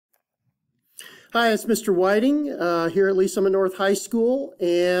Hi, it's Mr. Whiting here at Lee Summit North High School,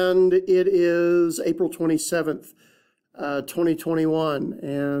 and it is April 27th, 2021,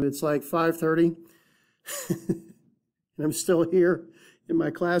 and it's like 5:30, and I'm still here in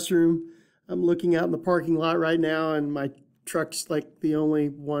my classroom. I'm looking out in the parking lot right now, and my truck's like the only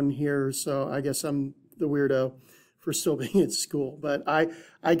one here, so I guess I'm the weirdo for still being at school. But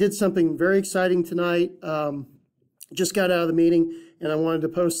I did something very exciting tonight. Just got out of the meeting, and I wanted to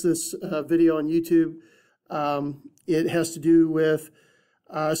post this video on YouTube. It has to do with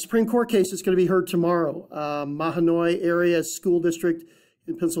a Supreme Court case that's going to be heard tomorrow. Mahanoy Area School District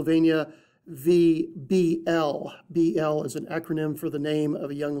in Pennsylvania v. BL. BL is an acronym for the name of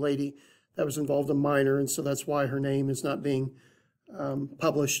a young lady that was involved, a minor, and so that's why her name is not being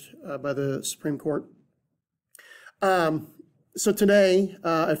published by the Supreme Court. So today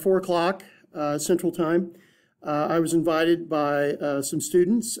at 4 o'clock Central Time, I was invited by some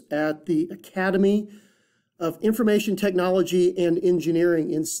students at the Academy of Information Technology and Engineering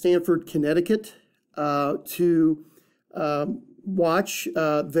in Stamford, Connecticut, to watch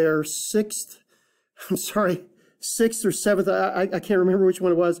their sixth or seventh, I can't remember which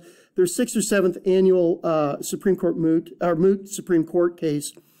one it was, their 6th or 7th annual Supreme Court moot Supreme Court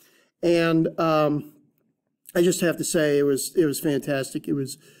case. And I just have to say it was fantastic. It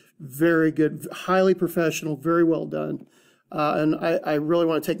was very good, highly professional, very well done. And I really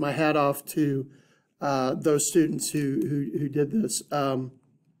want to take my hat off to those students who did this. They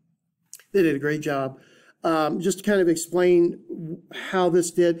did a great job. Just to kind of explain how this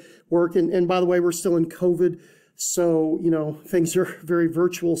did work, and by the way, we're still in COVID, so, you know, things are very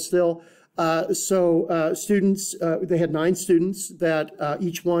virtual still. Students, they had 9 students that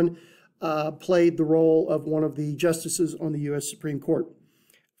each one played the role of one of the justices on the U.S. Supreme Court,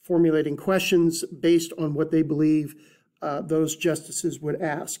 formulating questions based on what they believe those justices would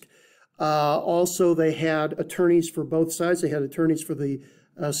ask. Also, they had attorneys for both sides. They had attorneys for the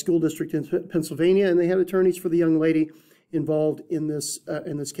school district in Pennsylvania, and they had attorneys for the young lady involved in this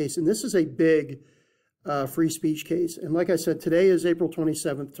case. And this is a big free speech case. And like I said, today is April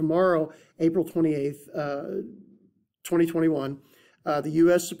 27th. Tomorrow, April 28th, 2021, the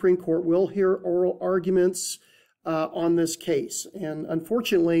U.S. Supreme Court will hear oral arguments on this case. And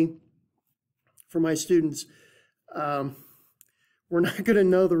unfortunately for my students, we're not going to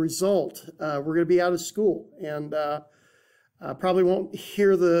know the result. We're going to be out of school, and probably won't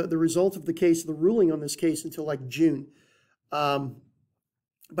hear the result of the case, the ruling on this case, until like June.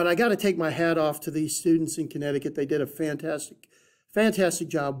 But I got to take my hat off to these students in Connecticut. They did a fantastic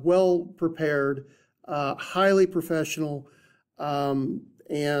job, well prepared, highly professional.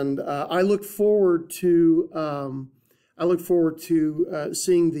 And I look forward to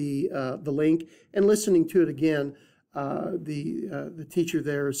seeing the link and listening to it again. The teacher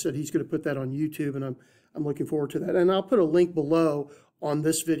there said he's going to put that on YouTube, and I'm looking forward to that. And I'll put a link below on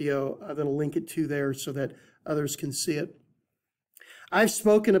this video that'll link it to there so that others can see it. I've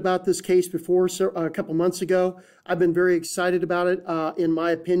spoken about this case before, a couple months ago. I've been very excited about it. In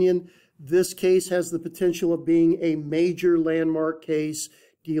my opinion, this case has the potential of being a major landmark case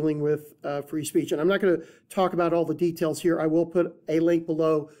dealing with free speech. And I'm not going to talk about all the details here. I will put a link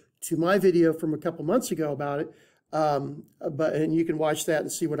below to my video from a couple months ago about it. And you can watch that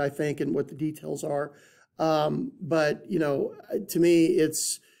and see what I think and what the details are. But, you know, to me,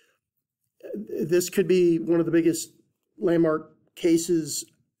 this could be one of the biggest landmark cases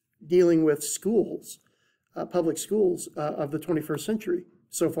dealing with schools, public schools of the 21st century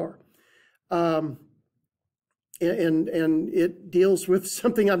so far. And it deals with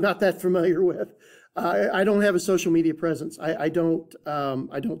something I'm not that familiar with. I don't have a social media presence. I don't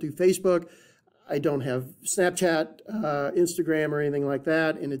do Facebook. I don't have Snapchat, Instagram, or anything like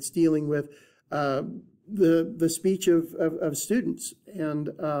that. And it's dealing with the speech of students and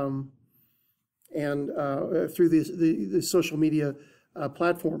through the social media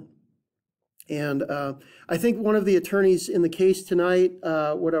platform. And I think one of the attorneys in the case tonight,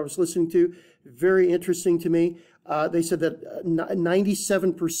 what I was listening to, very interesting to me. They said that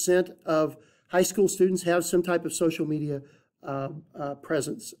 97% of high school students have some type of social media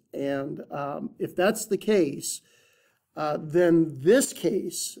presence. And if that's the case, then this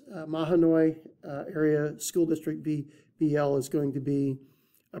case, Mahanoy Area School District BL, is going to be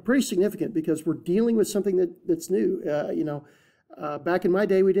pretty significant, because we're dealing with something that's new. You know, back in my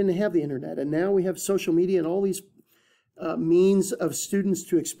day, we didn't have the internet, and now we have social media and all these means of students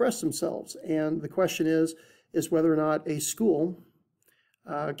to express themselves. And the question is whether or not a school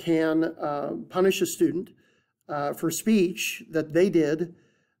can punish a student for speech that they did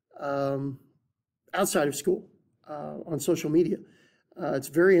outside of school on social media. It's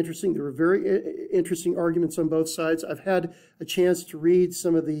very interesting. There were very interesting arguments on both sides. I've had a chance to read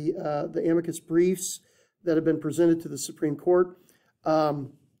some of the amicus briefs that have been presented to the Supreme Court. I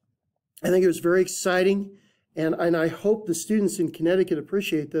think it was very exciting, and I hope the students in Connecticut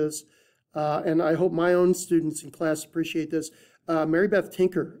appreciate this, and I hope my own students in class appreciate this. Mary Beth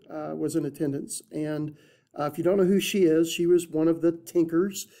Tinker was in attendance, and if you don't know who she is, she was one of the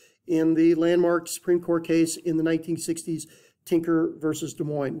Tinkers in the landmark Supreme Court case in the 1960s, Tinker versus Des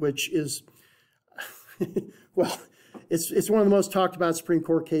Moines, which is, well, it's one of the most talked about Supreme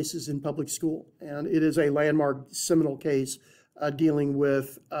Court cases in public school, and it is a landmark seminal case dealing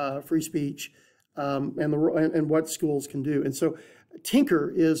with free speech and what schools can do. And so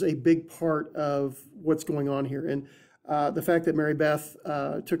Tinker is a big part of what's going on here. And the fact that Mary Beth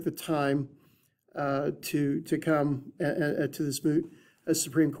took the time to come to this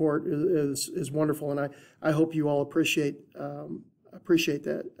Supreme Court is wonderful, and I hope you all appreciate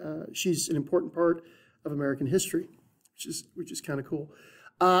that. She's an important part of American history, which is kind of cool.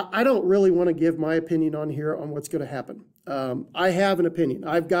 I don't really want to give my opinion on here on what's going to happen. I have an opinion.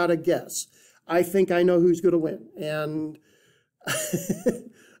 I've got a guess. I think I know who's going to win, and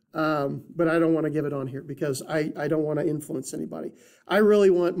but I don't want to give it on here because I don't want to influence anybody. I really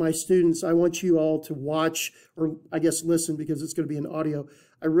want my students, I want you all to watch, or I guess listen, because it's going to be an audio.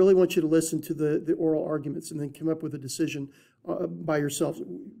 I really want you to listen to the oral arguments and then come up with a decision by yourselves.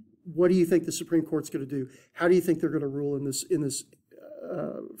 What do you think the Supreme Court's going to do? How do you think they're going to rule in this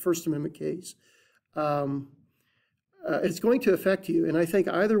First Amendment case? It's going to affect you, and I think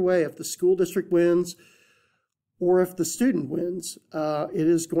either way, if the school district wins or if the student wins, it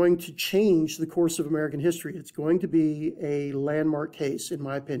is going to change the course of American history. It's going to be a landmark case, in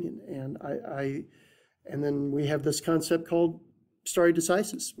my opinion. And and then we have this concept called stare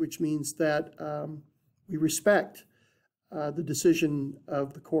decisis, which means that we respect the decision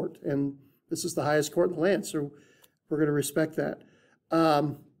of the court. And this is the highest court in the land, so we're going to respect that.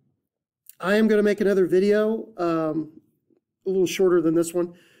 I am going to make another video, a little shorter than this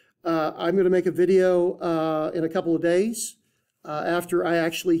one. I'm going to make a video in a couple of days after I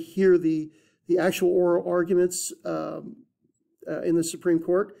actually hear the actual oral arguments in the Supreme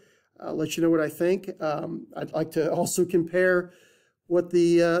Court. I'll let you know what I think. I'd like to also compare what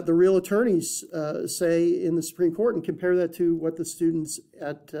the real attorneys say in the Supreme Court and compare that to what the students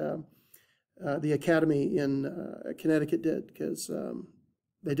at the Academy in Connecticut did, because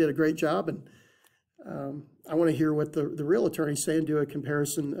they did a great job, and I want to hear what the real attorneys say and do a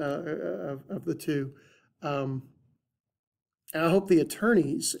comparison of the two. And I hope the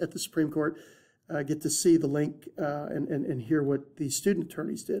attorneys at the Supreme Court get to see the link and hear what the student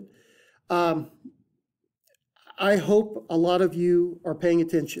attorneys did. I hope a lot of you are paying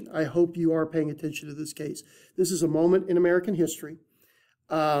attention. I hope you are paying attention to this case. This is a moment in American history.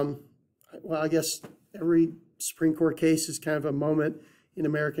 Well, I guess every Supreme Court case is kind of a moment in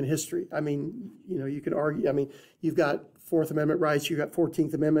American history. I mean, you know, you could argue, I mean, you've got Fourth Amendment rights, you've got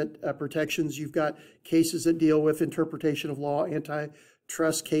 14th Amendment protections, you've got cases that deal with interpretation of law,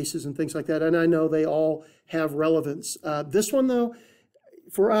 antitrust cases and things like that, and I know they all have relevance. This one, though,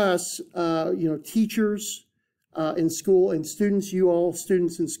 for us, you know, teachers in school and students, you all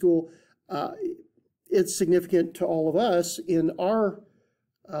students in school, it's significant to all of us in our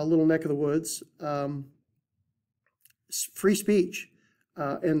little neck of the woods. Free speech.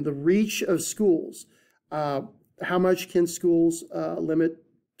 And the reach of schools. How much can schools limit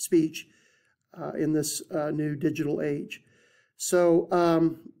speech in this new digital age? So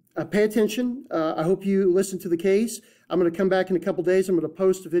pay attention. I hope you listen to the case. I'm going to come back in a couple days. I'm going to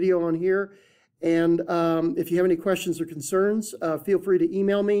post a video on here. And if you have any questions or concerns, feel free to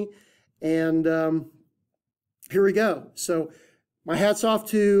email me. And here we go. So my hat's off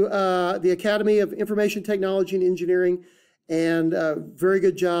to the Academy of Information Technology and Engineering. And very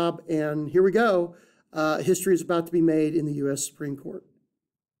good job. And here we go. History is about to be made in the U.S. Supreme Court.